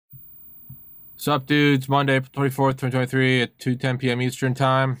What's up, dudes? Monday, April 24th, 2023 at 2:10 p.m. Eastern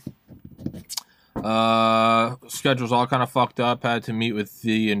Time. Schedule's all kind of fucked up. Had to meet with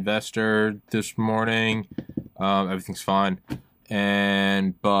the investor this morning. Everything's fine.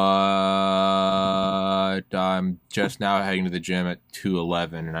 But I'm just now heading to the gym at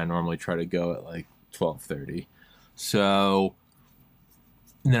 2:11, and I normally try to go at like 12:30. So,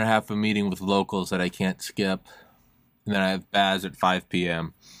 and then I have a meeting with locals that I can't skip. And then I have Baz at 5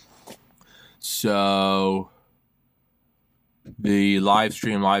 p.m. So the live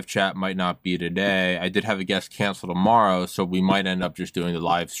chat might not be today. I did have a guest cancel tomorrow, so we might end up just doing the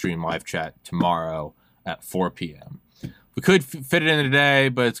live chat tomorrow at 4 p.m. We could fit it in today,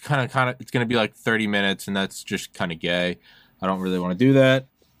 but it's kind of it's going to be like 30 minutes, and that's just kind of gay. I don't really want to do that.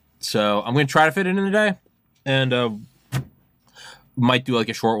 So I'm going to try to fit it in today, and might do like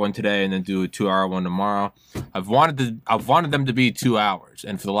a short one today and then do a 2-hour one tomorrow. I've wanted them to be 2 hours,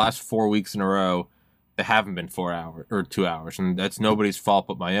 and for the last 4 weeks in a row, they haven't been 4 hours or 2 hours, and that's nobody's fault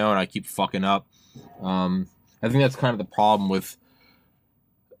but my own. I keep fucking up. I think that's kind of the problem with.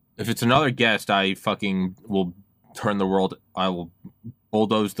 If it's another guest, I fucking will turn the world. I will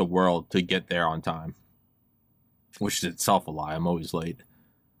bulldoze the world to get there on time, which is itself a lie. I'm always late.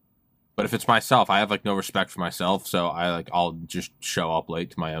 But if it's myself, I have like no respect for myself, so I'll just show up late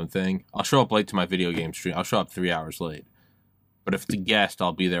to my own thing. I'll show up late to my video game stream. I'll show up 3 hours late. But if it's a guest,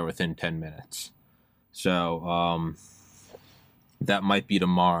 I'll be there within 10 minutes. So that might be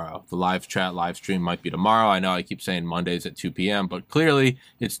tomorrow. The live stream might be tomorrow. I know I keep saying Mondays at 2 p.m., but clearly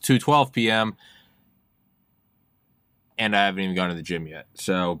it's 2:12 p.m. and I haven't even gone to the gym yet.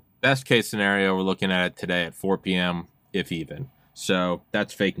 So best case scenario, we're looking at it today at 4 p.m., if even. So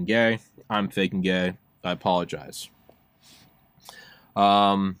that's fake and gay. I'm fake and gay. I apologize.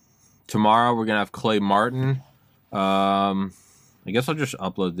 Tomorrow we're gonna have Clay Martin. I guess I'll just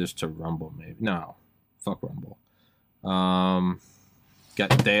upload this to Rumble. Maybe no, fuck Rumble.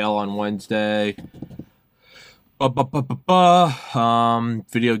 Got Dale on Wednesday.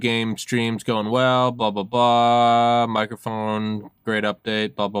 Video game streams going well. Blah blah blah. Microphone great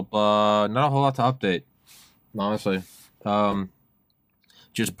update. Blah blah blah. Not a whole lot to update, honestly.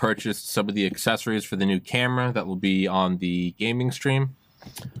 Just purchased some of the accessories for the new camera that will be on the gaming stream.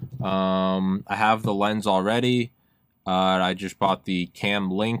 I have the lens already. I just bought the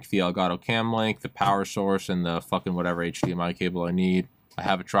cam link, the Elgato cam link, the power source, and the fucking whatever HDMI cable I need. I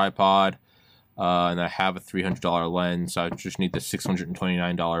have a tripod, and I have a $300 lens. So I just need the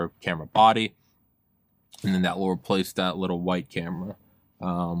 $629 camera body, and then that will replace that little white camera.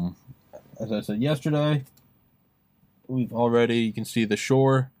 As I said yesterday, you can see the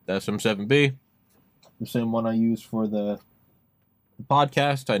Shure, the SM7B, the same one I use for the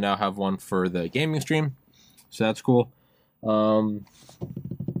podcast. I now have one for the gaming stream, so that's cool. I don't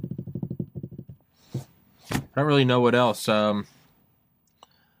really know what else. Yeah,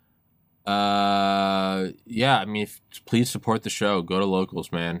 I mean, please support the show. Go to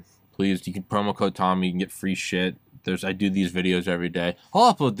locals, man. Please, you can promo code Tommy. You can get free shit. I do these videos every day.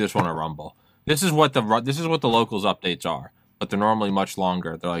 I'll upload this one on Rumble. This is what the locals updates are, but they're normally much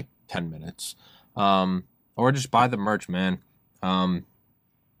longer. They're like 10 minutes. Or just buy the merch, man. I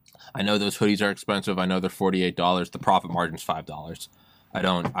know those hoodies are expensive. I know they're $48. The profit margin's $5. I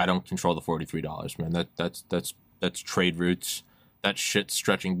don't control the $43, man. That's trade routes. That shit's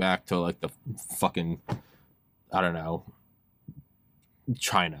stretching back to like the fucking, I don't know,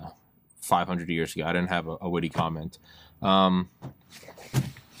 China 500 years ago. I didn't have a witty comment.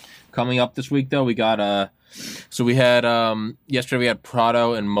 Coming up this week, though, we got so we had yesterday we had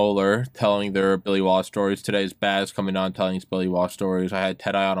Prado and Moeller telling their Billy Wallace stories. Today's Baz coming on telling his Billy Wallace stories. I had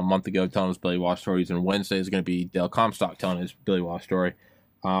Ted Eye on a month ago telling his Billy Wallace stories, and Wednesday is going to be Dale Comstock telling his Billy Wallace story.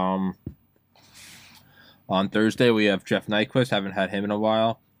 On Thursday we have Jeff Nyquist. Haven't had him in a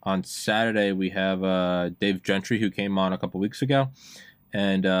while. On Saturday we have Dave Gentry, who came on a couple weeks ago.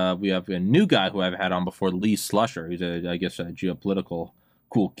 And we have a new guy who I've had on before, Lee Slusher. He's I guess a geopolitical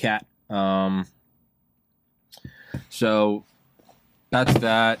cool cat. So that's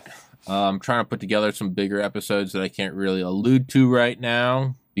that. I'm trying to put together some bigger episodes that I can't really allude to right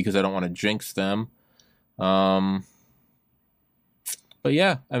now because I don't want to jinx them. But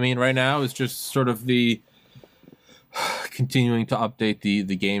yeah, I mean, right now it's just sort of the continuing to update the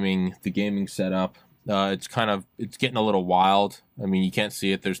gaming setup. It's getting a little wild. I mean, you can't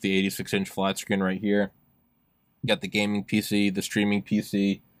see it. There's the 86-inch flat screen right here. You got the gaming PC, the streaming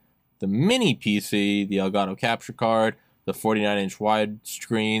PC, the mini PC, the Elgato capture card, the 49-inch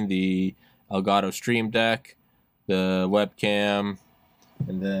widescreen, the Elgato Stream Deck, the webcam,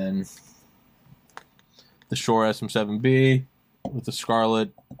 and then the Shure SM7B with the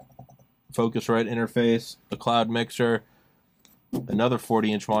Scarlett Focusrite interface, a cloud mixer, another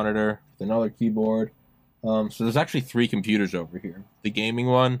 40-inch monitor with another keyboard. So there's actually 3 computers over here. The gaming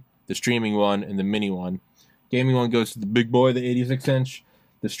one, the streaming one, and the mini one. Gaming one goes to the big boy, the 86-inch.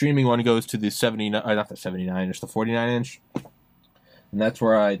 The streaming one goes to the 79, not the 79-inch, the 49-inch. And that's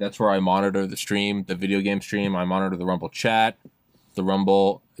where I monitor the stream, the video game stream. I monitor the Rumble chat, the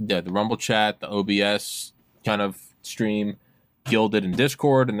Rumble chat, the OBS kind of stream, Gilded and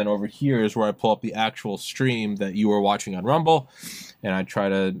Discord, and then over here is where I pull up the actual stream that you are watching on Rumble, and I try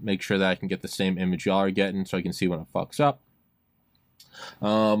to make sure that I can get the same image y'all are getting so I can see when it fucks up.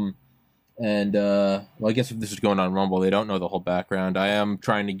 Well, I guess if this is going on Rumble, they don't know the whole background. I am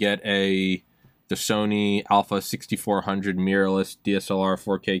trying to get the Sony Alpha 6400 mirrorless DSLR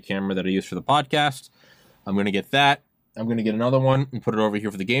 4K camera that I use for the podcast. I'm going to get that. I'm going to get another one and put it over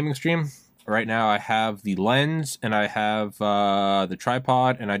here for the gaming stream. Right now I have the lens and I have the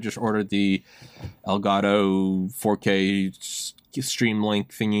tripod, and I just ordered the Elgato 4K stream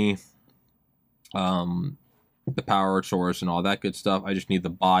link thingy, the power source and all that good stuff. I just need the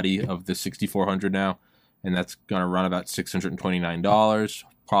body of the 6400 now, and that's going to run about $629.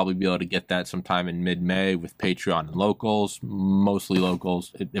 Probably be able to get that sometime in mid-May with Patreon and locals, mostly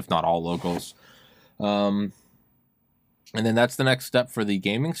locals, if not all locals. And then that's the next step for the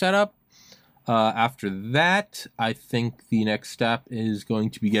gaming setup. After that, I think the next step is going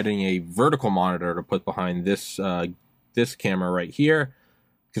to be getting a vertical monitor to put behind this camera right here.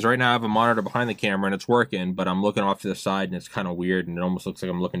 Because right now I have a monitor behind the camera and it's working, but I'm looking off to the side and it's kind of weird and it almost looks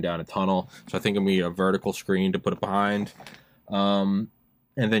like I'm looking down a tunnel. So I think I'm going to need a vertical screen to put it behind. And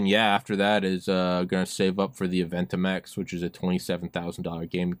then, yeah, after that is going to save up for the Aventum X, which is a $27,000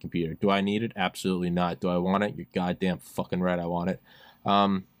 gaming computer. Do I need it? Absolutely not. Do I want it? You're goddamn fucking right I want it.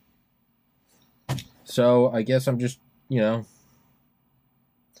 So I guess I'm just,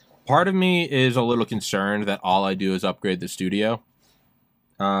 part of me is a little concerned that all I do is upgrade the studio.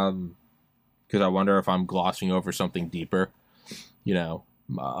 Because I wonder if I'm glossing over something deeper,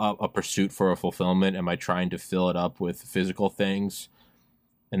 a pursuit for a fulfillment. Am I trying to fill it up with physical things?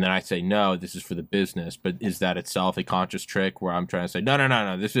 And then I say, no, this is for the business. But is that itself a conscious trick where I'm trying to say,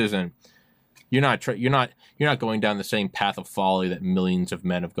 no, this isn't. You're not going down the same path of folly that millions of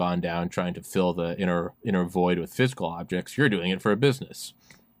men have gone down, trying to fill the inner void with physical objects. You're doing it for a business.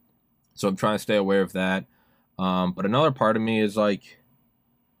 So I'm trying to stay aware of that. But another part of me is like,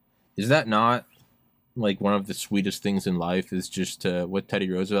 is that not like one of the sweetest things in life? Is just what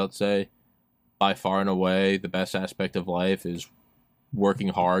Teddy Roosevelt say? By far and away, the best aspect of life is working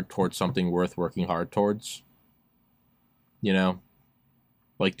hard towards something worth working hard towards.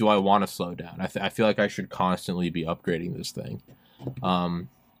 Like, do I want to slow down? I feel like I should constantly be upgrading this thing.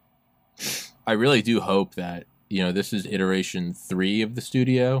 I really do hope that, this is iteration 3 of the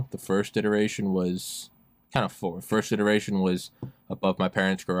studio. The first iteration was kind of 4. First iteration was above my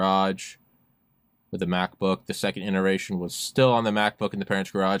parents' garage with a MacBook. The second iteration was still on the MacBook in the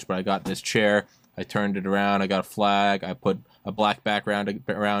parents' garage, but I got this chair. I turned it around. I got a flag. I put a black background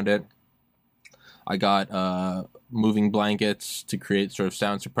around it. I got moving blankets to create sort of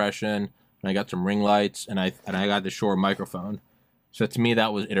sound suppression, and I got some ring lights, and I got the Shure microphone. So to me,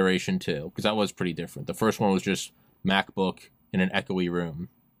 that was iteration 2, because that was pretty different. The first one was just MacBook in an echoey room.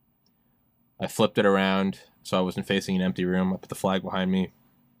 I flipped it around so I wasn't facing an empty room. I put the flag behind me,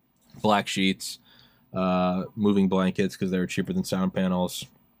 black sheets, moving blankets because they were cheaper than sound panels.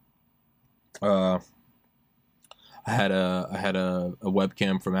 I had a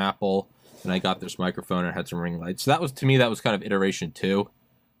webcam from Apple. And I got this microphone and it had some ring lights. So that was kind of iteration 2.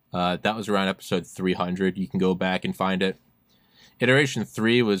 That was around episode 300. You can go back and find it. Iteration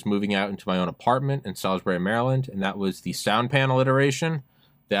 3 was moving out into my own apartment in Salisbury, Maryland, and that was the sound panel iteration.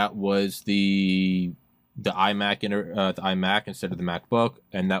 That was the iMac the iMac instead of the MacBook,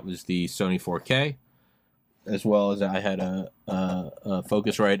 and that was the Sony 4K, as well as I had a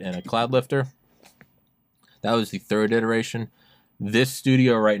Focusrite and a cloud lifter. That was the 3rd iteration. This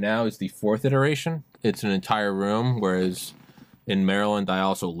studio right now is the 4th iteration. It's an entire room, whereas in Maryland, I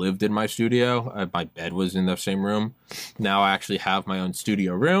also lived in my studio. My bed was in the same room. Now I actually have my own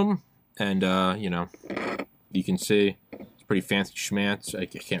studio room, and, you can see it's pretty fancy schmance. I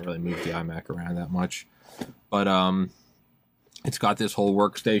can't really move the iMac around that much. But it's got this whole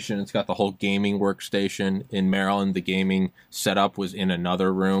workstation. It's got the whole gaming workstation. In Maryland, the gaming setup was in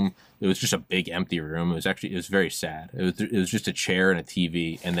another room. It was just a big empty room. It was very sad. It was just a chair and a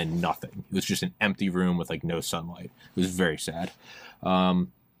TV and then nothing. It was just an empty room with like no sunlight. It was very sad. But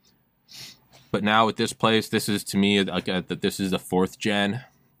now with this place, this is to me this is the 4th gen.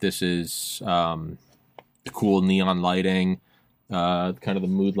 This is the cool neon lighting. kind of the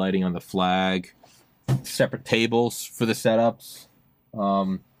mood lighting on the flag, separate tables for the setups.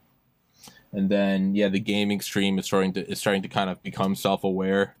 And then the gaming stream is starting to kind of become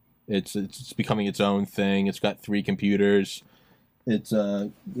self-aware. It's becoming its own thing. It's got 3 computers. It's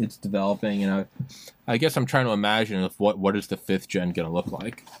developing, and I guess I'm trying to imagine what is the 5th gen going to look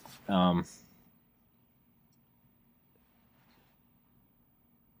like.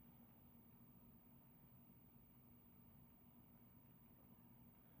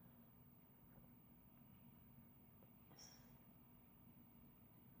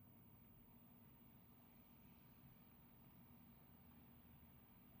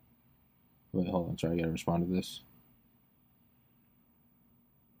 Wait, hold on. Sorry, I got to respond to this.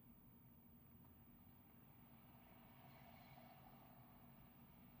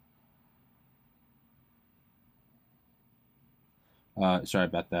 Sorry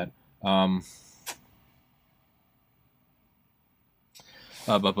about that.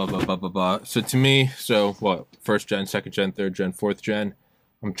 So to me, what? 1st gen, 2nd gen, 3rd gen, 4th gen.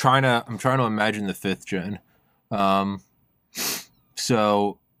 I'm trying to imagine the 5th gen.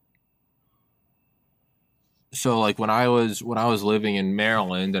 So like when I was living in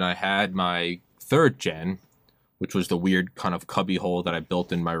Maryland and I had my 3rd gen, which was the weird kind of cubby hole that I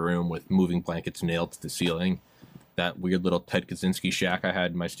built in my room with moving blankets nailed to the ceiling. That weird little Ted Kaczynski shack I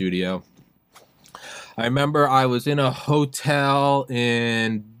had in my studio. I remember I was in a hotel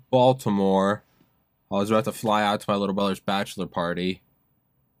in Baltimore. I was about to fly out to my little brother's bachelor party.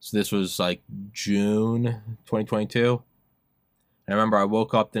 So this was like June 2022. And I remember I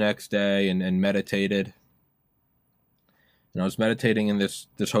woke up the next day and meditated. And I was meditating in this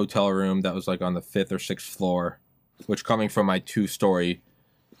hotel room that was like on the 5th or 6th floor, which coming from my 2-story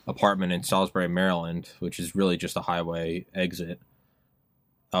apartment in Salisbury, Maryland, which is really just a highway exit.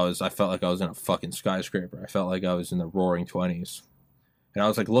 I felt like I was in a fucking skyscraper. I felt like I was in the roaring 20s. And I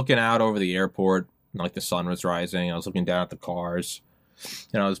was like looking out over the airport, and like the sun was rising. I was looking down at the cars,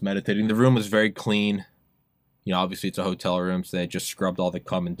 and I was meditating. The room was very clean. You know, obviously it's a hotel room, so they just scrubbed all the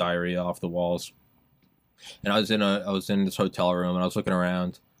cum and diarrhea off the walls. And I was in this hotel room, and I was looking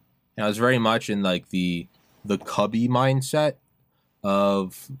around, and I was very much in like the cubby mindset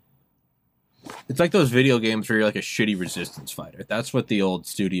of, it's like those video games where you're like a shitty resistance fighter. That's what the old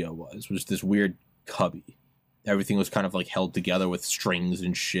studio was this weird cubby. Everything was kind of like held together with strings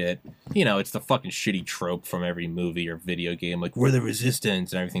and shit. You know, it's the fucking shitty trope from every movie or video game, like we're the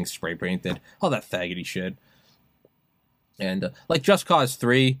resistance and everything's spray painted, all that faggoty shit. And like Just Cause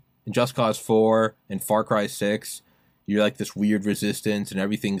 3 and Just Cause 4 and Far Cry 6, you're like this weird resistance and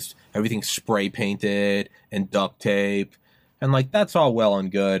everything's spray painted and duct tape. And like that's all well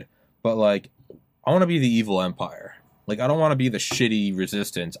and good, but like I want to be the evil empire. Like I don't want to be the shitty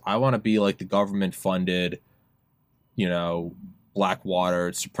resistance. I want to be like the government funded, you know,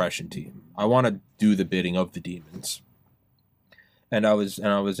 Blackwater suppression team. I want to do the bidding of the demons. And I was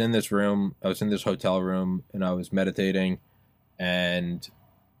in this room, I was in this hotel room, and I was meditating, and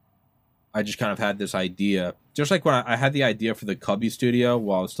I just kind of had this idea. Just like when I had the idea for the Cubby studio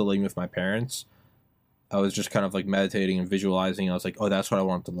while I was still living with my parents, I was just kind of like meditating and visualizing. I was like, oh, that's what I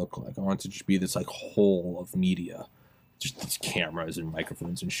want it to look like. I want it to just be this like whole of media. Just these cameras and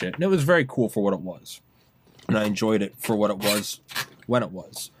microphones and shit. And it was very cool for what it was. And I enjoyed it for what it was when it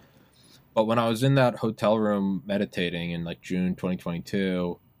was. But when I was in that hotel room meditating in like June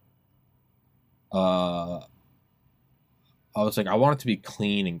 2022, I was like, I want it to be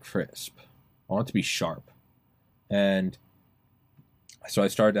clean and crisp. I want it to be sharp. And so I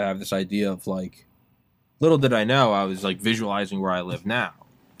started to have this idea of like, little did I know, I was like visualizing where I live now.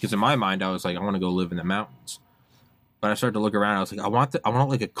 Because in my mind, I was like, I want to go live in the mountains. But I started to look around. I was like, I want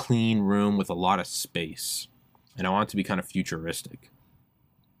like a clean room with a lot of space, and I want it to be kind of futuristic.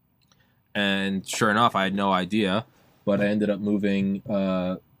 And sure enough, I had no idea, but I ended up moving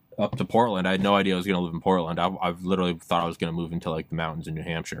up to Portland. I had no idea I was going to live in Portland. I literally thought I was going to move into like the mountains in New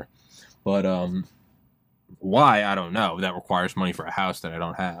Hampshire, but why, I don't know. That requires money for a house that I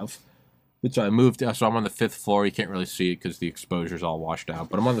don't have. So I moved. So I'm on the 5th floor. You can't really see it because the exposure's all washed out.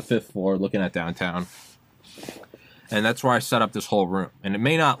 But I'm on the 5th floor, looking at downtown. And that's where I set up this whole room. And it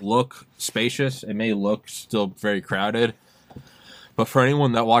may not look spacious. It may look still very crowded. But for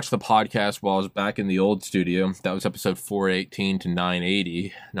anyone that watched the podcast while I was back in the old studio, that was episode 418 to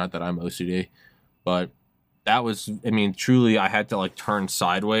 980. Not that I'm OCD. But that was, I mean, truly, I had to like turn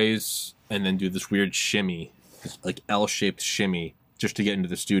sideways and then do this weird shimmy. This like L-shaped shimmy just to get into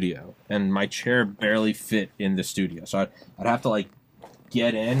the studio. And my chair barely fit in the studio. So I'd have to like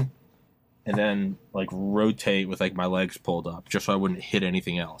get in and then like rotate with like my legs pulled up just so I wouldn't hit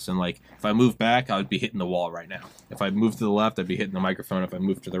anything else. And like if I moved back, I would be hitting the wall right now. If I moved to the left, I'd be hitting the microphone. If I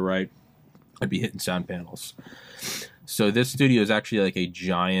moved to the right, I'd be hitting sound panels. So this studio is actually like a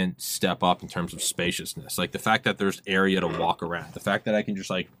giant step up in terms of spaciousness. Like the fact that there's area to walk around, the fact that I can just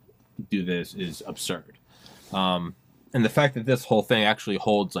like do this is absurd. And the fact that this whole thing actually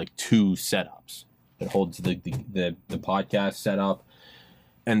holds like 2 setups. It holds the podcast setup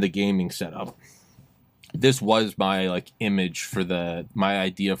and the gaming setup. This was my like image for my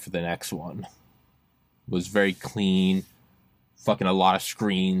idea for the next one. It was very clean, fucking a lot of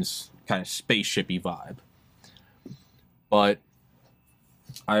screens, kind of spaceshipy vibe. But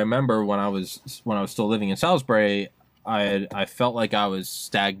I remember when I was still living in Salisbury, I felt like I was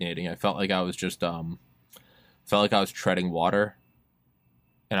stagnating. I felt like I was just felt like I was treading water,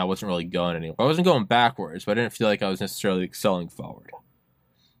 and I wasn't really going anywhere. I wasn't going backwards, but I didn't feel like I was necessarily excelling forward.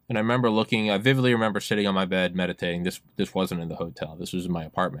 And I remember I vividly remember sitting on my bed meditating. This wasn't in the hotel. This was in my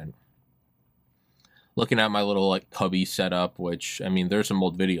apartment. Looking at my little like cubby setup, which I mean, there's some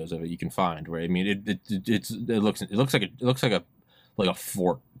old videos of it you can find. Right? I mean, it looks like a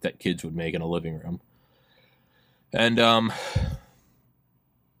fort that kids would make in a living room. And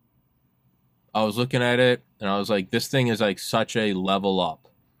I was looking at it, and I was like, this thing is like such a level up.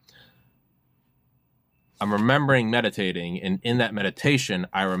 I'm remembering meditating, and in that meditation,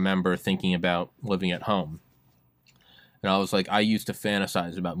 I remember thinking about living at home. And I was like, I used to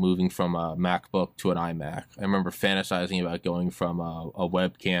fantasize about moving from a MacBook to an iMac. I remember fantasizing about going from a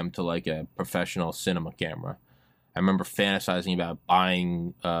webcam to like a professional cinema camera. I remember fantasizing about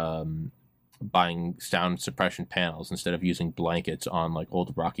buying sound suppression panels instead of using blankets on like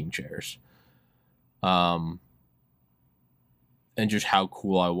old rocking chairs. And just how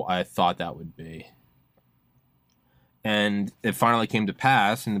cool I thought that would be. And it finally came to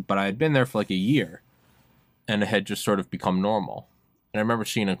pass, but I had been there for like a year, and it had just sort of become normal. And I remember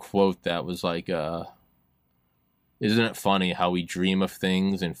seeing a quote that was like, isn't it funny how we dream of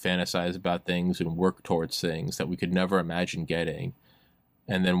things and fantasize about things and work towards things that we could never imagine getting,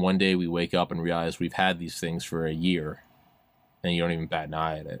 and then one day we wake up and realize we've had these things for a year, and you don't even bat an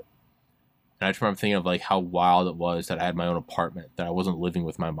eye at it. And I just remember thinking of like how wild it was that I had my own apartment, that I wasn't living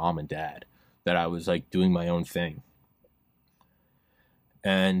with my mom and dad, that I was like doing my own thing.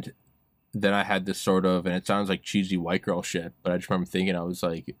 And then I had this sort of, and it sounds like cheesy white girl shit, but I just remember thinking, I was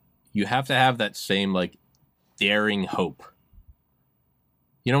like, you have to have that same like daring hope.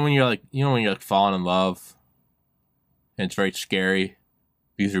 You know when you're like falling in love, and it's very scary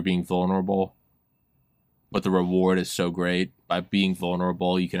because you're being vulnerable, but the reward is so great. By being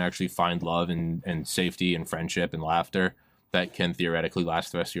vulnerable, you can actually find love and safety and friendship and laughter that can theoretically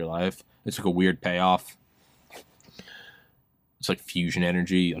last the rest of your life. It's like a weird payoff. It's like fusion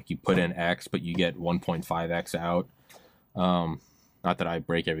energy. Like you put in X, but you get 1.5X out. Not that I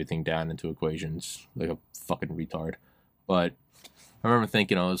break everything down into equations like a fucking retard. But I remember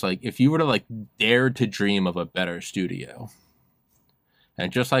thinking, I was like, if you were to like dare to dream of a better studio,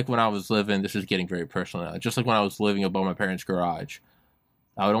 and just like when I was living, this is getting very personal now, just like when I was living above my parents' garage,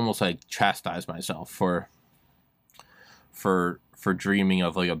 I would almost like chastise myself for dreaming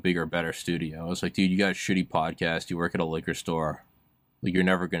of like a bigger, better studio. I was like, dude, you got a shitty podcast, you work at a liquor store, like you're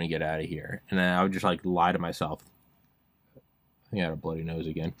never gonna get out of here. And then I would just like lie to myself. I think I had a bloody nose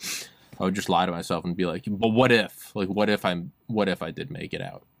again. I would just lie to myself and be like, but what if? Like what if I did make it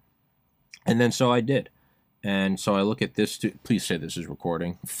out? And then so I did. And so I look at this, please say this is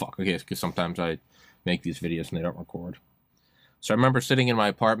recording. Fuck, okay, because sometimes I make these videos and they don't record. So I remember sitting in my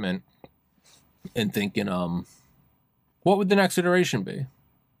apartment and thinking, what would the next iteration be?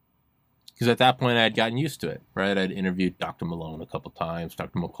 Because at that point I had gotten used to it, right? I'd interviewed Dr. Malone a couple times,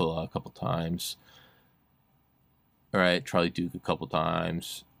 Dr. McCullough a couple times, all right, Charlie Duke a couple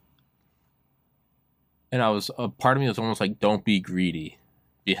times. And a part of me was almost like, don't be greedy.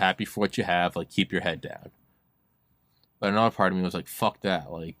 Be happy for what you have, like keep your head down. But another part of me was like, fuck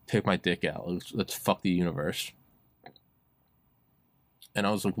that, like take my dick out, let's fuck the universe. And I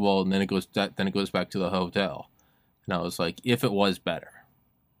was like, well, and then it goes back to the hotel. And I was like, if it was better.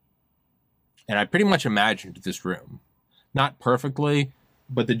 And I pretty much imagined this room. Not perfectly,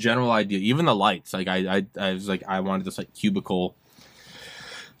 but the general idea, even the lights, like I was like, I wanted this like cuboid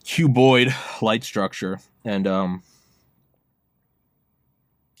light structure. And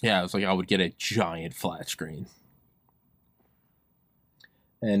yeah, I was like, I would get a giant flat screen.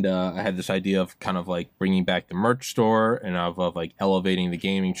 And I had this idea of kind of like bringing back the merch store and of like elevating the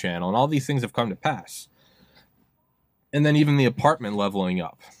gaming channel. And all these things have come to pass. And then even the apartment leveling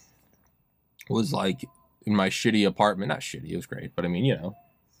up was like in my shitty apartment. Not shitty, it was great. But I mean, you know,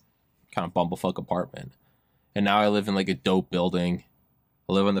 kind of bumblefuck apartment. And now I live in like a dope building.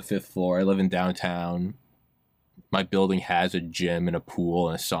 I live on the 5th floor. I live in downtown. My building has a gym and a pool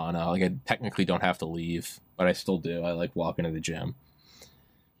and a sauna. Like, I technically don't have to leave, but I still do. I like walking to the gym.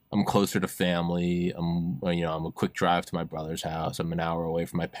 I'm closer to family. I'm a quick drive to my brother's house. I'm an hour away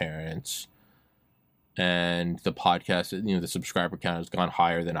from my parents. And the podcast, the subscriber count has gone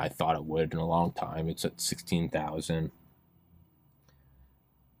higher than I thought it would in a long time. It's at 16,000.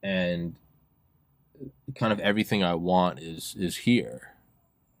 And kind of everything I want is here.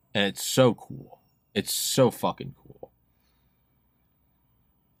 And it's so cool. It's so fucking cool.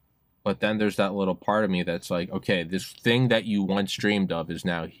 But then there's that little part of me that's like, okay, this thing that you once dreamed of is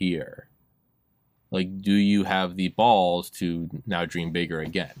now here. Like, do you have the balls to now dream bigger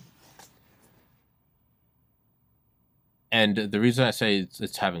again? And the reason I say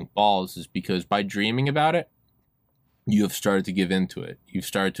it's having balls is because by dreaming about it, you have started to give into it. You've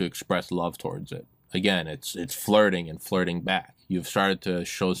started to express love towards it. Again, it's flirting and flirting back. You've started to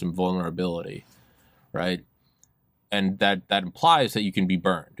show some vulnerability, right? And that implies that you can be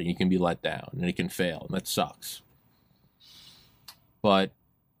burned and you can be let down and it can fail, and that sucks. But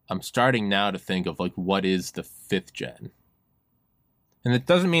I'm starting now to think of, like, what is the 5th gen? And it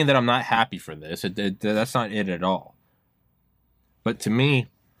doesn't mean that I'm not happy for this. That's not it at all. But to me,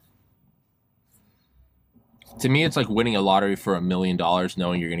 it's like winning a lottery for $1 million,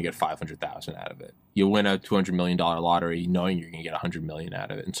 knowing you're going to get 500,000 out of it. You win a $200 million lottery, knowing you're going to get 100 million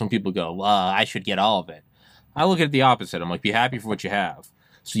out of it. And some people go, well, I should get all of it. I look at it the opposite. I'm like, be happy for what you have.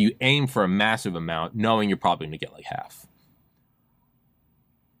 So you aim for a massive amount, knowing you're probably going to get like half.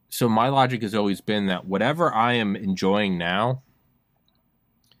 So my logic has always been that whatever I am enjoying now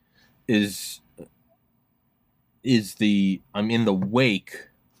I'm in the wake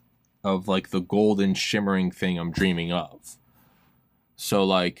of, like, the golden shimmering thing I'm dreaming of. So,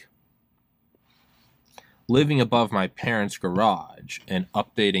 like, living above my parents' garage and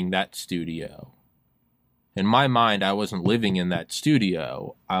updating that studio. In my mind, I wasn't living in that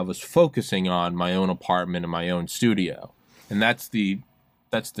studio. I was focusing on my own apartment and my own studio. And that's the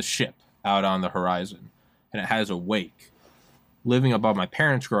ship out on the horizon. And it has a wake. Living above my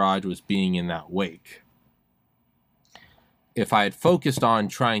parents' garage was being in that wake. If I had focused on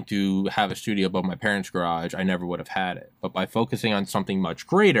trying to have a studio above my parents' garage, I never would have had it. But by focusing on something much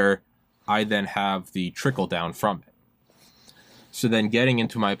greater, I then have the trickle down from it. So then getting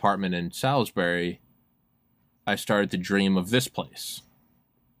into my apartment in Salisbury, I started to dream of this place.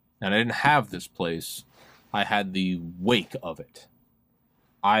 And I didn't have this place. I had the wake of it.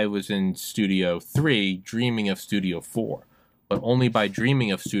 I was in Studio 3 dreaming of Studio 4. But only by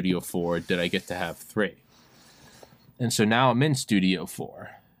dreaming of Studio 4 did I get to have 3. And so now I'm in Studio 4,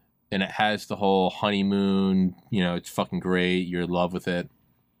 and it has the whole honeymoon, it's fucking great, you're in love with it.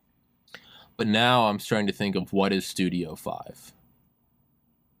 But now I'm starting to think of what is Studio 5.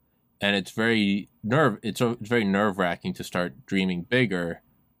 And it's very nerve-wracking to start dreaming bigger,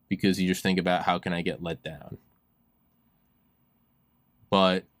 because you just think about, how can I get let down?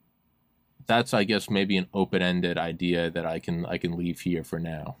 But that's, I guess, maybe an open-ended idea that I can leave here for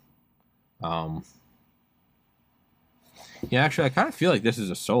now. Yeah, actually, I kind of feel like this is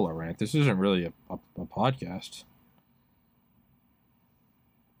a solo rant. This isn't really a podcast.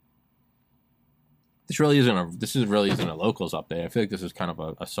 This really isn't a locals update. I feel like this is kind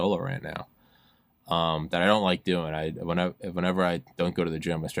of a solo rant now. That I don't like doing. Whenever I don't go to the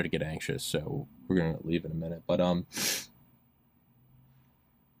gym, I start to get anxious. So we're gonna leave in a minute. But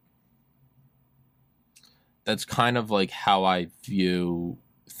that's kind of like how I view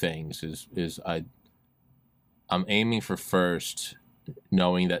things. I'm aiming for first,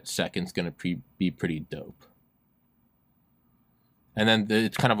 knowing that second's going to be pretty dope. And then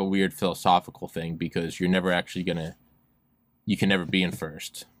it's kind of a weird philosophical thing, because you can never be in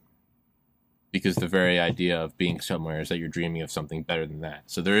first. Because the very idea of being somewhere is that you're dreaming of something better than that.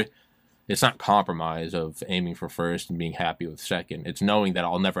 So it's not compromise of aiming for first and being happy with second. It's knowing that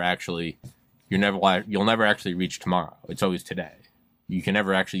you'll never actually reach tomorrow. It's always today. You can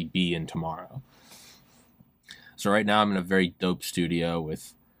never actually be in tomorrow. So right now I'm in a very dope studio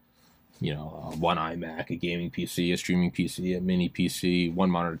with, one iMac, a gaming PC, a streaming PC, a mini PC,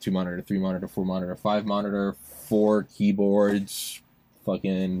 1 monitor, 2 monitor, 3 monitor, 4 monitor, 5 monitor, 4 keyboards,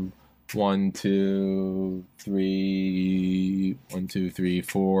 fucking 4 webcams,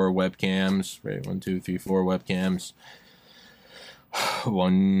 right? 1, 2, 3, 4 webcams.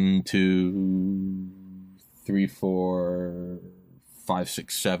 1, 2, 3, 4, 5,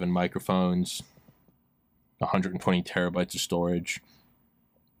 6, 7 microphones. 120 terabytes of storage.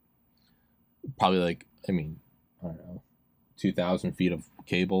 Probably I don't know, 2,000 feet of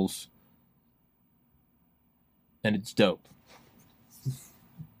cables. and it's dope.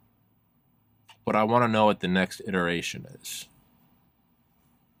 But I want to know what the next iteration is.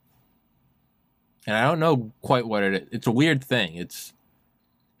 And I don't know quite what it is. It's a weird thing. It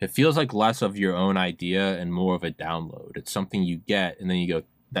feels like less of your own idea and more of a download. It's something you get and then you go,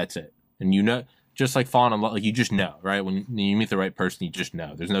 that's it. And you know, just like falling in love, like you just know, right? When you meet the right person, you just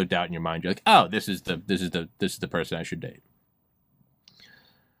know. There's no doubt in your mind. You're like, oh, this is the person I should date.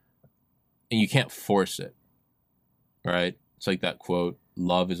 And you can't force it, right? It's like that quote,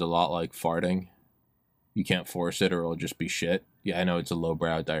 love is a lot like farting. You can't force it or it'll just be shit. Yeah, I know it's a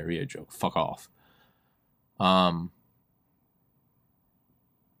lowbrow diarrhea joke. Fuck off.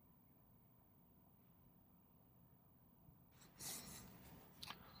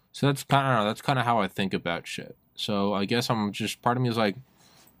 So that's kind of how I think about shit. So I guess I'm just, part of me is like,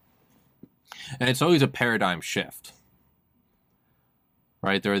 and it's always a paradigm shift,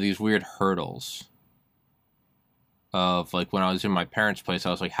 right? There are these weird hurdles of like when I was in my parents' place, I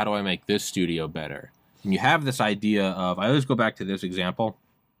was like, how do I make this studio better? And you have this idea of, I always go back to this example.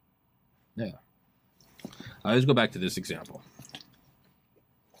 Yeah. I always go back to this example.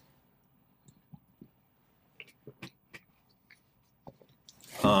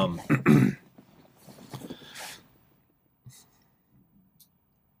 In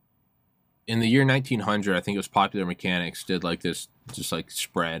the year 1900, I think it was Popular Mechanics did like this, just like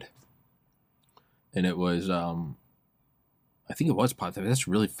spread. And it was, I think it was Popular. That's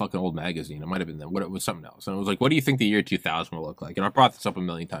a really fucking old magazine. It might have been what it was something else. And it was like, what do you think the year 2000 will look like? And I brought this up a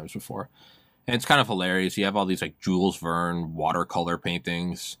million times before. And it's kind of hilarious. You have all these like Jules Verne watercolor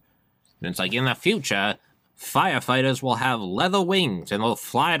paintings. And it's like, in the future, firefighters will have leather wings and they'll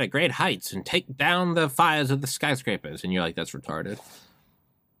fly to great heights and take down the fires of the skyscrapers. And you're like, that's retarded.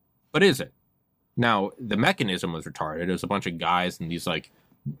 But is it? Now, the mechanism was retarded. It was a bunch of guys in these like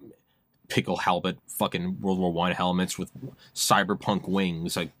pickle helmet fucking World War I helmets with cyberpunk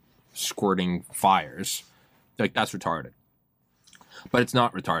wings like squirting fires. Like, that's retarded. But it's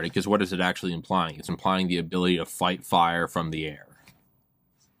not retarded because what is it actually implying? It's implying the ability to fight fire from the air.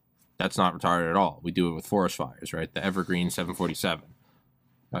 That's not retarded at all. We do it with forest fires, right? The Evergreen 747.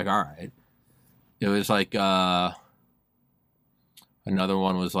 Like, all right. It was like, another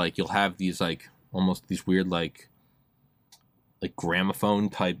one was like, you'll have these like, almost these weird like gramophone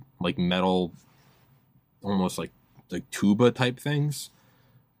type, like metal, almost like tuba type things.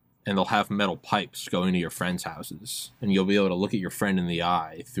 And they'll have metal pipes going to your friends' houses. And you'll be able to look at your friend in the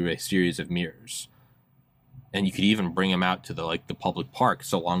eye through a series of mirrors. And you could even bring them out to the public park,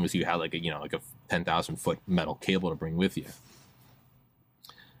 so long as you had like a 10,000 foot metal cable to bring with you.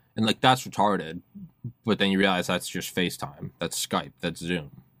 And like, that's retarded. But then you realize that's just FaceTime. That's Skype. That's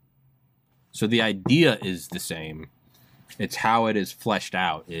Zoom. So the idea is the same. It's how it is fleshed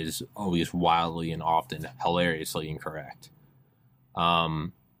out is always wildly and often hilariously incorrect.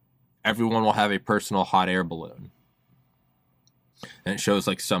 Everyone will have a personal hot air balloon. And it shows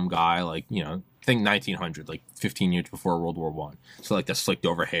like some guy, like, think 1900, like 15 years before World War I. So like the slicked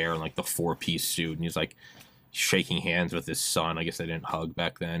over hair and like the 4-piece suit. And he's like shaking hands with his son. I guess they didn't hug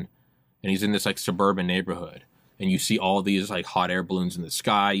back then. And he's in this like suburban neighborhood. And you see all these like hot air balloons in the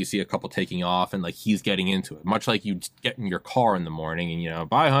sky. You see a couple taking off and like he's getting into it. Much like you get in your car in the morning and,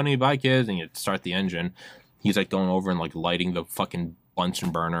 bye honey, bye kids. And you start the engine. He's like going over and like lighting the fucking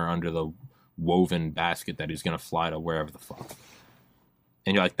Bunsen burner under the woven basket that he's going to fly to wherever the fuck.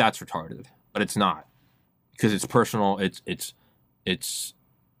 And you're like, that's retarded. But it's not. Because it's personal. It's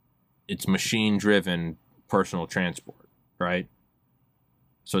machine driven personal transport, right?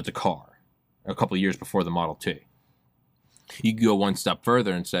 So it's a car. A couple of years before the Model T. You can go one step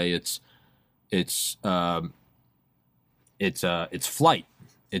further and say it's flight.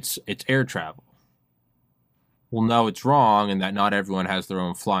 It's air travel. Well, no, it's wrong in that not everyone has their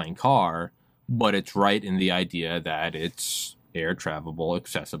own flying car, but it's right in the idea that it's air travelable,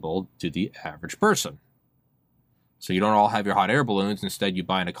 accessible to the average person. So you don't all have your hot air balloons. Instead, you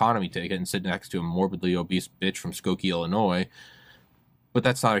buy an economy ticket and sit next to a morbidly obese bitch from Skokie, Illinois. But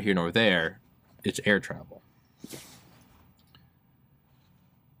that's neither here nor there. It's air travel.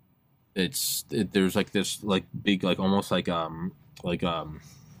 There's like this like big like almost like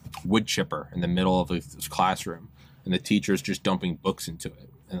wood chipper in the middle of this classroom, and the teacher's just dumping books into it,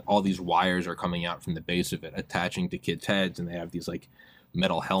 and all these wires are coming out from the base of it, attaching to kids' heads, and they have these like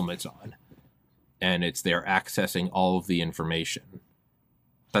metal helmets on, and they're accessing all of the information.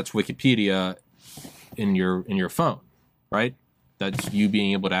 That's Wikipedia in your phone, right? That's you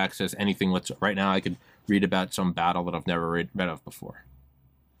being able to access anything. Right now I could read about some battle that I've never read of before.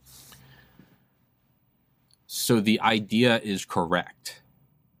 So the idea is correct.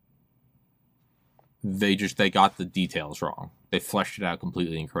 they got the details wrong. They fleshed it out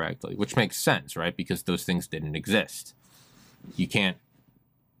completely incorrectly, which makes sense, right? Because those things didn't exist. You can't,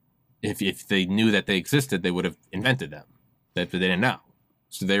 if they knew that they existed, they would have invented them. But they didn't know.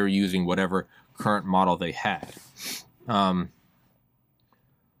 So they were using whatever current model they had.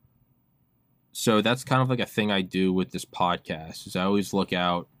 So that's kind of like a thing I do with this podcast, is I always look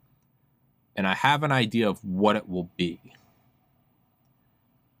out and I have an idea of what it will be.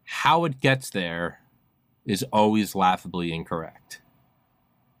 How it gets there is always laughably incorrect.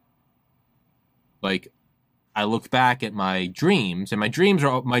 Like, I look back at my dreams, and my dreams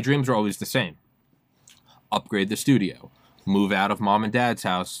are always the same. Upgrade the studio, move out of mom and dad's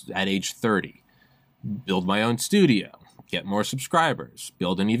house at age 30, build my own studio, get more subscribers,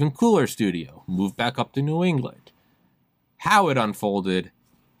 build an even cooler studio, move back up to New England. How it unfolded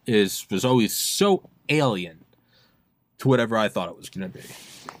was always so alien to whatever I thought it was going to be.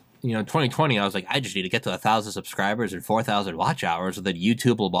 You know, in 2020, I was like, I just need to get to 1,000 subscribers and 4,000 watch hours, and then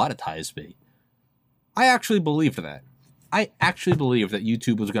YouTube will monetize me. I actually believed that. I actually believed that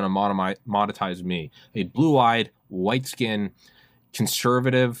YouTube was going to monetize me, a blue-eyed, white-skinned,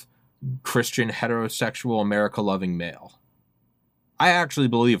 conservative, Christian, heterosexual, America-loving male. I actually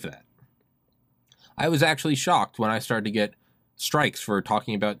believed that. I was actually shocked when I started to get strikes for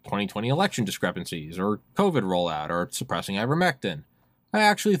talking about 2020 election discrepancies, or COVID rollout, or suppressing ivermectin. I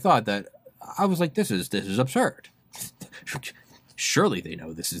actually thought that, I was like, this is absurd. Surely they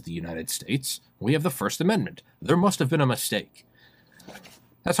know this is the United States. We have the First Amendment. There must have been a mistake.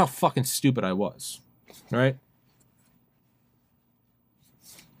 That's how fucking stupid I was, right?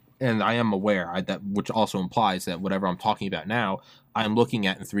 And I am aware, which also implies that whatever I'm talking about now, I'm looking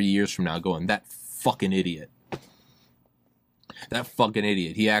at in 3 years from now going, that fucking idiot. That fucking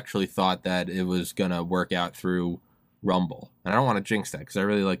idiot. He actually thought that it was going to work out through Rumble. And I don't want to jinx that because I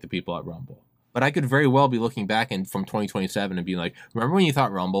really like the people at Rumble. But I could very well be looking back from 2027 and being like, remember when you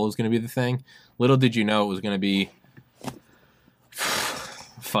thought Rumble was going to be the thing? Little did you know it was going to be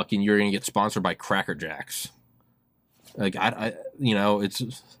fucking, you're going to get sponsored by Cracker Jacks. Like,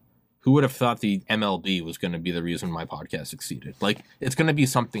 it's, who would have thought the MLB was going to be the reason my podcast succeeded? Like, it's going to be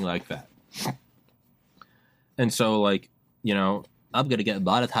something like that. And so, like, I'm going to get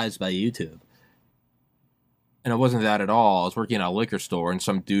monetized by YouTube. And it wasn't that at all. I was working at a liquor store, and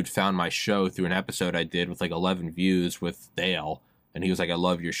some dude found my show through an episode I did with like 11 views with Dale. And he was like, I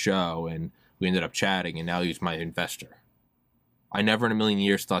love your show. And we ended up chatting, and now he's my investor. I never in a million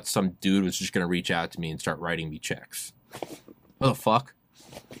years thought some dude was just going to reach out to me and start writing me checks. What the fuck?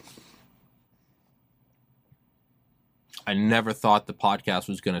 I never thought the podcast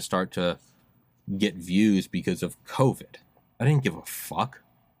was going to start to get views because of COVID. I didn't give a fuck.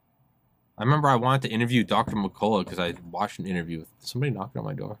 I remember I wanted to interview Dr. McCullough because I watched an interview with somebody knocking on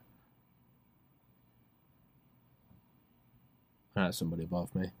my door. That's somebody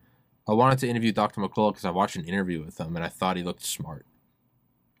above me. I wanted to interview Dr. McCullough because I watched an interview with him and I thought he looked smart.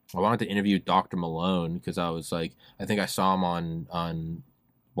 I wanted to interview Dr. Malone because I was like, I think I saw him on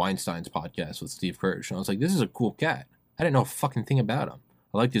Weinstein's podcast with Steve Kirsch. And I was like, this is a cool cat. I didn't know a fucking thing about him.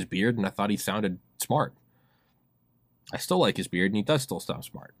 I liked his beard and I thought he sounded smart. I still like his beard and he does still sound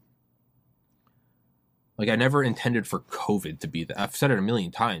smart. Like, I never intended for COVID to be I've said it a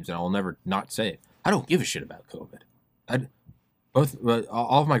million times, and I'll never not say it. I don't give a shit about COVID.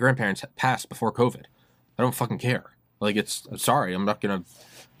 All of my grandparents passed before COVID. I don't fucking care. Like, I'm sorry. I'm not gonna,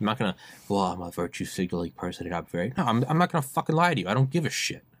 well, I'm a virtue signaling person, and I'm not gonna fucking lie to you. I don't give a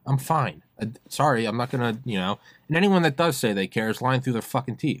shit. I'm fine. Sorry, I'm not gonna, and anyone that does say they care is lying through their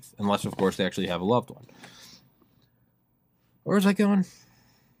fucking teeth. Unless, of course, they actually have a loved one. Where was I going?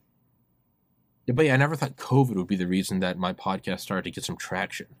 But yeah, I never thought COVID would be the reason that my podcast started to get some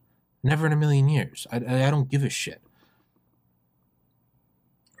traction. Never in a million years. I don't give a shit.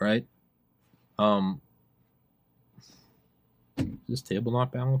 Right? Is this table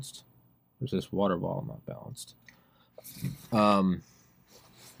not balanced? Or is this water bottle not balanced? My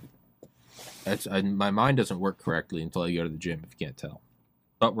mind doesn't work correctly until I go to the gym, if you can't tell.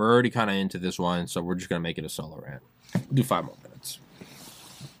 But we're already kind of into this one, so we're just going to make it a solo rant. We'll do 5 more minutes.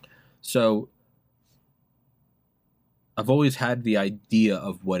 So, I've always had the idea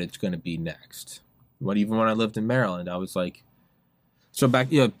of what it's going to be next. But even when I lived in Maryland, I was like, so back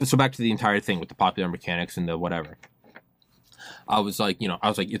to the entire thing with the popular mechanics and the whatever. I was like,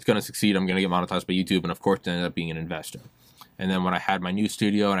 it's going to succeed. I'm going to get monetized by YouTube. And of course, it ended up being an investor. And then when I had my new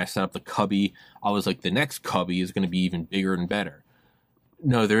studio and I set up the cubby, I was like, the next cubby is going to be even bigger and better.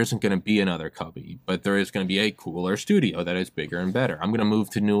 No, there isn't going to be another cubby, but there is going to be a cooler studio that is bigger and better. I'm going to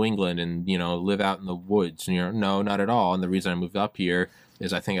move to New England and, live out in the woods. No, not at all. And the reason I moved up here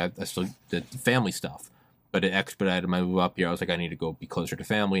is I think I still did family stuff, but it expedited my move up here. I was like, I need to go be closer to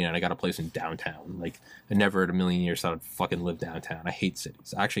family, and I got a place in downtown. Like, I never in a million years thought I'd fucking live downtown. I hate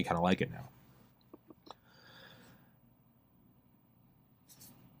cities. I actually kind of like it now.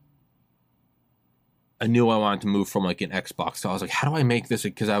 I knew I wanted to move from like an Xbox, so I was like, how do I make this?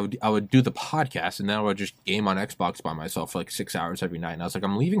 Because I would do the podcast, and then I would just game on Xbox by myself for like 6 hours every night. And I was like,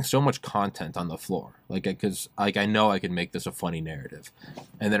 I'm leaving so much content on the floor, like, because like I know I could make this a funny narrative.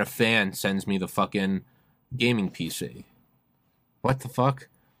 And then a fan sends me the fucking gaming PC. What the fuck?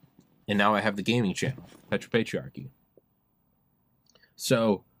 And now I have the gaming channel, Petropatriarchy.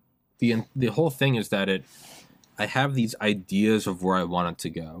 So the whole thing is that I have these ideas of where I want it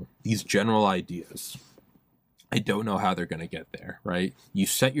to go, these general ideas. I don't know how they're going to get there, right? You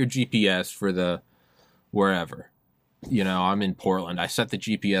set your GPS for the wherever. You know, I'm in Portland. I set the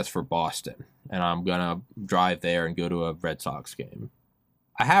GPS for Boston, and I'm going to drive there and go to a Red Sox game.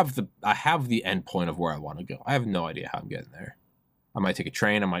 I have the end point of where I want to go. I have no idea how I'm getting there. I might take a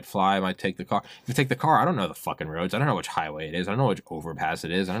train. I might fly. I might take the car. If I take the car, I don't know the fucking roads. I don't know which highway it is. I don't know which overpass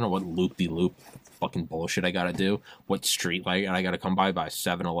it is. I don't know what loop-de-loop fucking bullshit I got to do. What street light I got to come by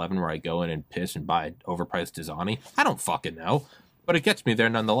 7-Eleven where I go in and piss and buy overpriced Dasani. I don't fucking know. But it gets me there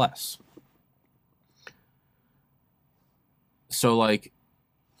nonetheless. So, like,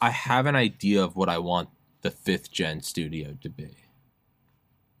 I have an idea of what I want the 5th gen studio to be.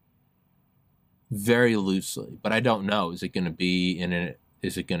 Very loosely, but I don't know. Is it going to be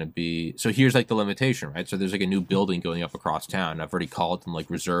so here's like the limitation, right? So there's like a new building going up across town. I've already called and like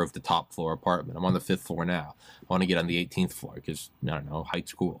reserved the top floor apartment. I'm on the 5th floor now. I want to get on the 18th floor because, I don't know,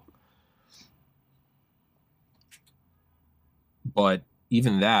 height's cool. But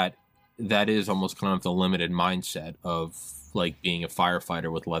even that is almost kind of the limited mindset of like being a firefighter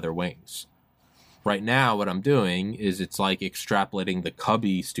with leather wings. Right now, what I'm doing is it's like extrapolating the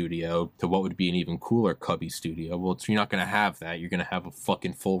Cubby studio to what would be an even cooler Cubby studio. Well, you're not going to have that. You're going to have a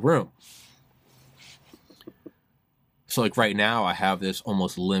fucking full room. So, like, right now, I have this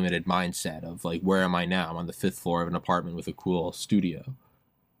almost limited mindset of, like, where am I now? I'm on the 5th floor of an apartment with a cool studio.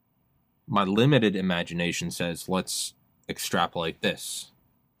 My limited imagination says, let's extrapolate this.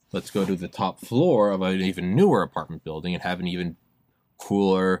 Let's go to the top floor of an even newer apartment building and have an even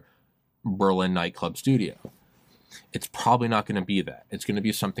cooler Berlin nightclub studio. It's probably not going to be that. It's going to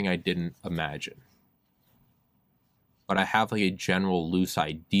be something I didn't imagine. But I have like a general loose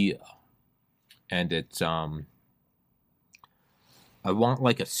idea. And it's I want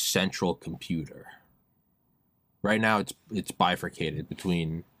like a central computer. Right now it's bifurcated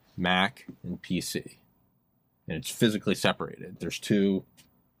between Mac and PC. And it's physically separated. There's two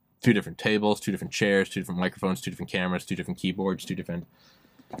different tables, 2 different chairs, 2 different microphones, 2 different cameras, 2 different keyboards, 2 different...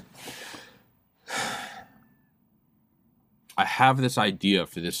 I have this idea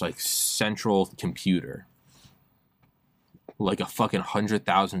for this like central computer, like a fucking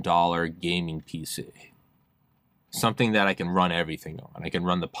 $100,000 gaming PC, something that I can run everything on. I can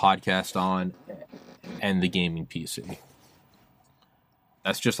run the podcast on and the gaming PC.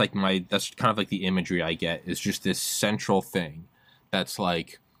 That's just like that's kind of like the imagery I get, is just this central thing that's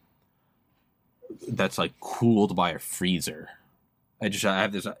like cooled by a freezer. I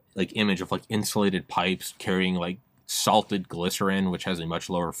have this like image of like insulated pipes carrying like salted glycerin, which has a much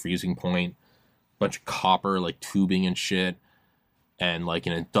lower freezing point, bunch of copper like tubing and shit, and like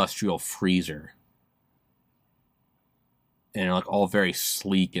an industrial freezer, and like all very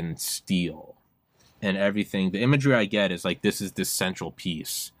sleek and steel, and everything. The imagery I get is like this is this central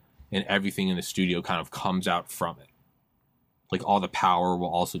piece, and everything in the studio kind of comes out from it. Like all the power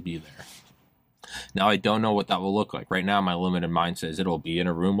will also be there. Now, I don't know what that will look like. Right now, my limited mind says it'll be in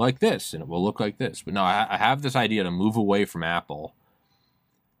a room like this, and it will look like this. But no, I have this idea to move away from Apple.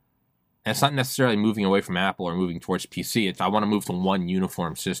 And it's not necessarily moving away from Apple or moving towards PC. I want to move to one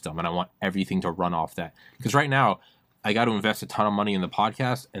uniform system, and I want everything to run off that. Because right now, I got to invest a ton of money in the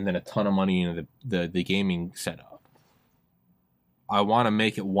podcast and then a ton of money in the gaming setup. I want to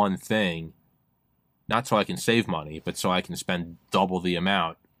make it one thing, not so I can save money, but so I can spend double the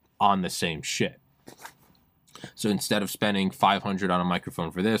amount on the same shit. So instead of spending $500 on a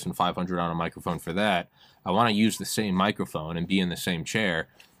microphone for this and $500 on a microphone for that, I want to use the same microphone and be in the same chair,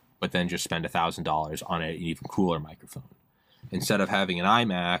 but then just spend $1,000 on an even cooler microphone. Instead of having an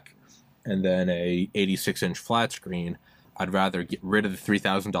iMac and then a 86-inch flat screen, I'd rather get rid of the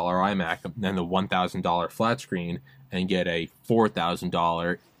 $3,000 iMac and the $1,000 flat screen and get a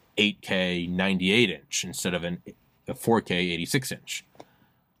 $4,000 8K 98-inch instead of a 4K 86-inch.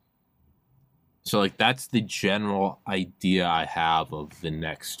 So, like, that's the general idea I have of the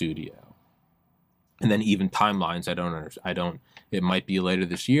next studio. And then even timelines, I don't understand. It might be later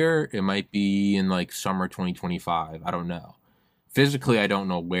this year. It might be in like summer 2025. I don't know. Physically, I don't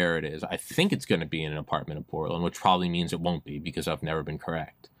know where it is. I think it's going to be in an apartment in Portland, which probably means it won't be because I've never been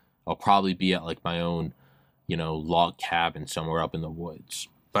correct. I'll probably be at like my own, log cabin somewhere up in the woods.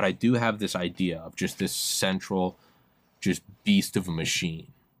 But I do have this idea of just this central, just beast of a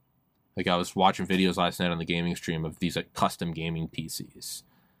machine. Like I was watching videos last night on the gaming stream of these like custom gaming PCs.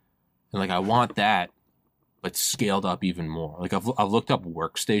 And like I want that, but scaled up even more. Like I've looked up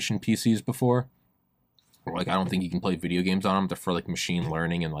workstation PCs before. Or like I don't think you can play video games on them. They're for like machine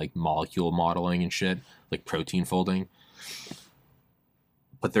learning and like molecule modeling and shit, like protein folding.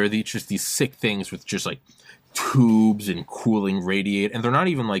 But they're just these sick things with just like tubes and cooling radiate, and they're not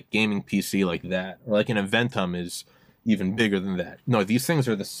even like gaming PC like that. Or like an Inventum is even bigger than that. No, these things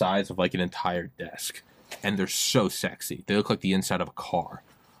are the size of like an entire desk, and they're so sexy. They look like the inside of a car.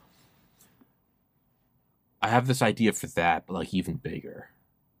 I have this idea for that, but like even bigger.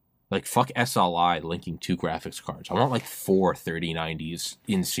 Like fuck SLI linking 2 graphics cards. I want like 4 3090s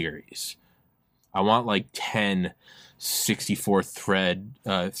in series. I want like 10 64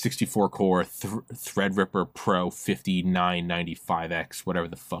 core Threadripper Pro 5995X, whatever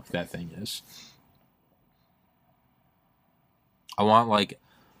the fuck that thing is. I want like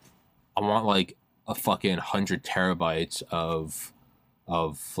a fucking 100 terabytes of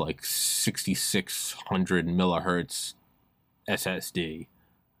like 6600 millihertz SSD.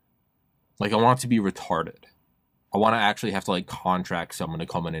 Like I want it to be retarded. I want to actually have to like contract someone to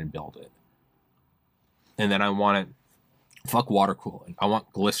come in and build it. And then I want it, fuck water cooling. I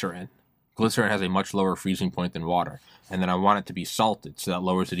want glycerin. Glycerin has a much lower freezing point than water. And then I want it to be salted, so that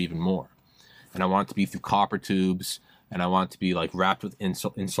lowers it even more. And I want it to be through copper tubes, and I want it to be like wrapped with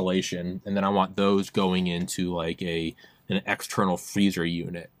insulation. And then I want those going into like an external freezer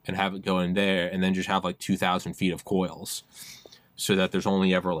unit and have it go in there, and then just have like 2,000 feet of coils, so that there's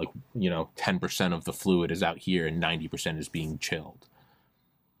only ever like 10% of the fluid is out here and 90% is being chilled.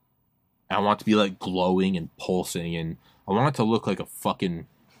 I want it to be like glowing and pulsing, and I want it to look like a fucking,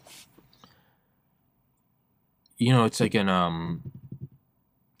 it's like in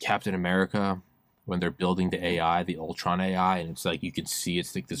Captain America when they're building the AI, the Ultron AI, and it's like you can see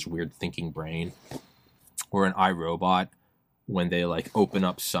it's like this weird thinking brain. Or in iRobot when they like open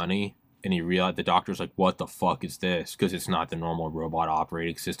up Sonny and the doctor's like, what the fuck is this? Because it's not the normal robot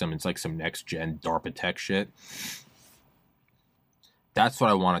operating system. It's like some next gen DARPA tech shit. That's what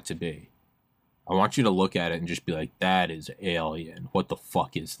I want it to be. I want you to look at it and just be like, that is alien. What the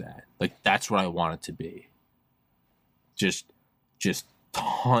fuck is that? Like, that's what I want it to be. Just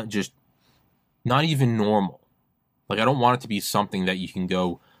not even normal. Like, I don't want it to be something that you can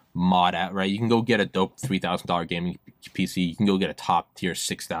go mod at, right? You can go get a dope $3,000 gaming PC. You can go get a top tier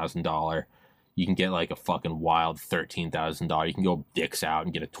 $6,000. You can get like a fucking wild $13,000. You can go dicks out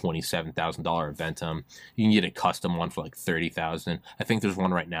and get a $27,000 Inventum. You can get a custom one for like $30,000. I think there's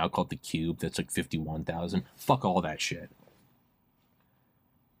one right now called the Cube that's like $51,000. Fuck all that shit.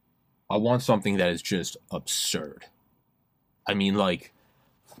 I want something that is just absurd. I mean, like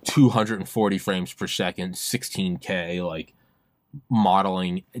 240 frames per second, 16K, like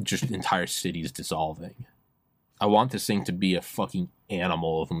modeling just entire cities dissolving. I want this thing to be a fucking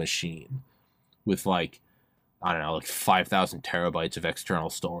animal of a machine with like, I don't know, like 5,000 terabytes of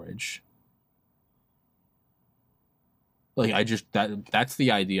external storage. Like that's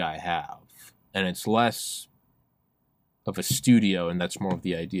the idea I have. And it's less of a studio and that's more of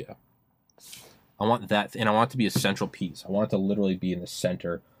the idea. I want that, and I want it to be a central piece. I want it to literally be in the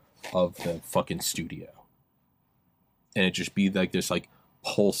center of the fucking studio. And it just be like this like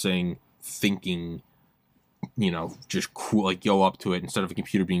pulsing, thinking, just cool, like go up to it. Instead of a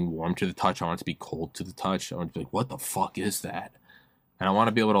computer being warm to the touch, I want it to be cold to the touch. I want it to be like, what the fuck is that? And I want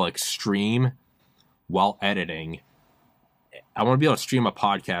to be able to like stream while editing. I want to be able to stream a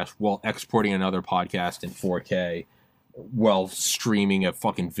podcast while exporting another podcast in 4K while streaming a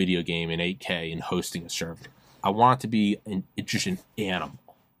fucking video game in 8K and hosting a server. I want it to be just an animal.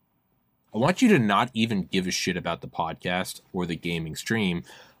 I want you to not even give a shit about the podcast or the gaming stream.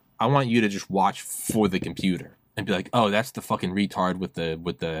 I want you to just watch for the computer and be like, oh, that's the fucking retard with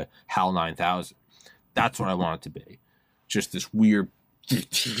the HAL 9000. That's what I want it to be. Just this weird,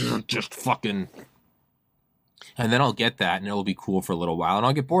 just fucking... And then I'll get that, and it'll be cool for a little while, and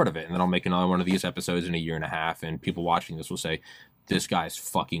I'll get bored of it, and then I'll make another one of these episodes in a year and a half, and people watching this will say, this guy's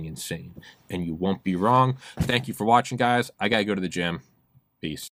fucking insane. And you won't be wrong. Thank you for watching, guys. I gotta go to the gym. Peace.